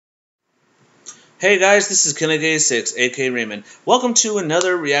Hey guys, this is Kenegay6, aka Raymond. Welcome to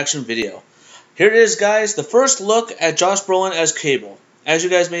another reaction video. Here it is, guys, the first look at Josh Brolin as Cable. As you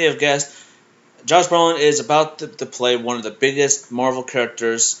guys may have guessed, Josh Brolin is about to play one of the biggest Marvel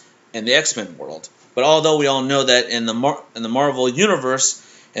characters in the X-Men world. But although we all know that in the Marvel universe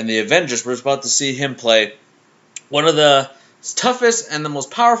and the Avengers, we're about to see him play one of the toughest and the most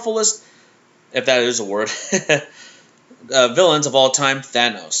powerfulest, if that is a word, villains of all time,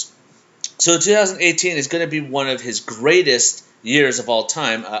 Thanos. So 2018 is going to be one of his greatest years of all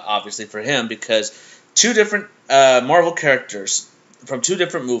time, obviously for him, because two different Marvel characters from two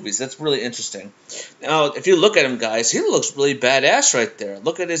different movies. That's really interesting. Now, if you look at him, guys, he looks really badass right there.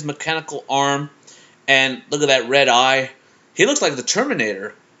 Look at his mechanical arm, and look at that red eye. He looks like the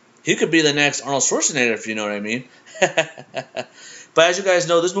Terminator. He could be the next Arnold Schwarzenegger, if you know what I mean. But as you guys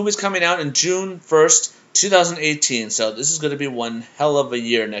know, this movie's coming out in June 1st, 2018, so this is going to be one hell of a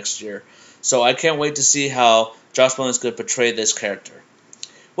year next year. So I can't wait to see how Josh Brolin is going to portray this character.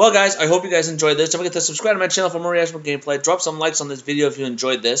 Well, guys, I hope you guys enjoyed this. Don't forget to subscribe to my channel for more reaction gameplay. Drop some likes on this video if you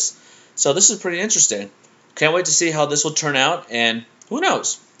enjoyed this. So this is pretty interesting. Can't wait to see how this will turn out, and who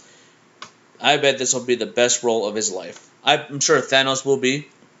knows? I bet this will be the best role of his life. I'm sure Thanos will be,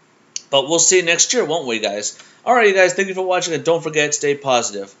 but we'll see next year, won't we, guys? Alright, you guys, thank you for watching, and don't forget, stay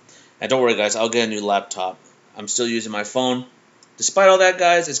positive. And don't worry, guys, I'll get a new laptop. I'm still using my phone. Despite all that,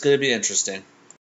 guys, it's going to be interesting.